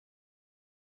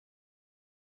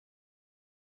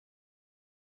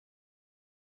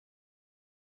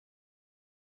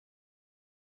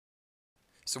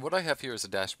So what I have here is a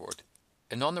dashboard,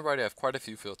 and on the right I have quite a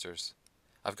few filters.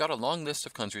 I've got a long list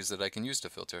of countries that I can use to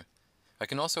filter. I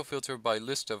can also filter by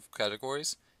list of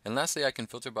categories, and lastly I can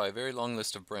filter by a very long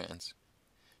list of brands.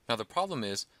 Now the problem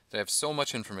is that I have so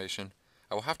much information,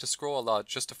 I will have to scroll a lot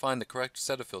just to find the correct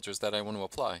set of filters that I want to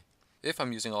apply, if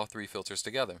I'm using all three filters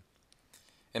together.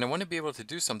 And I want to be able to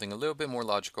do something a little bit more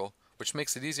logical, which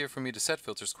makes it easier for me to set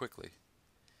filters quickly.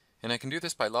 And I can do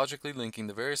this by logically linking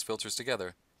the various filters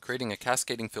together, creating a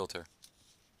cascading filter.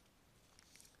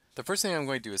 The first thing I'm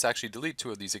going to do is actually delete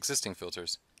two of these existing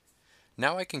filters.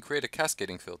 Now I can create a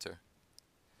cascading filter.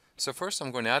 So first I'm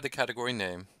going to add the category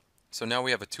name. So now we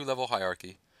have a two-level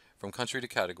hierarchy, from country to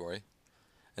category.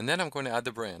 And then I'm going to add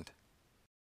the brand.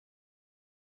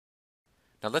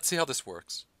 Now let's see how this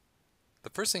works.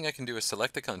 The first thing I can do is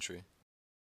select the country.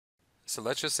 So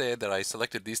let's just say that I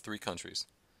selected these three countries.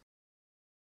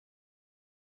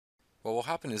 What will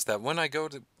happen is that when I go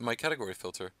to my category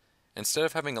filter, instead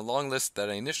of having a long list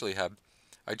that I initially had,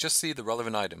 I just see the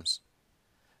relevant items.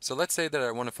 So let's say that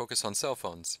I want to focus on cell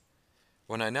phones.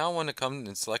 When I now want to come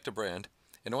and select a brand,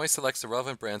 it only selects the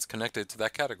relevant brands connected to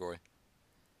that category.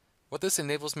 What this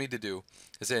enables me to do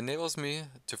is it enables me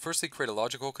to firstly create a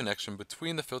logical connection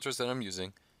between the filters that I'm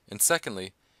using, and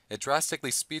secondly, it drastically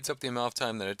speeds up the amount of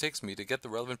time that it takes me to get the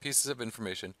relevant pieces of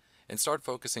information and start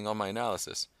focusing on my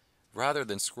analysis, rather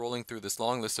than scrolling through this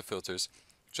long list of filters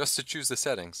just to choose the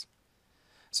settings.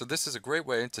 So this is a great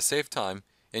way to save time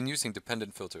in using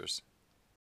dependent filters.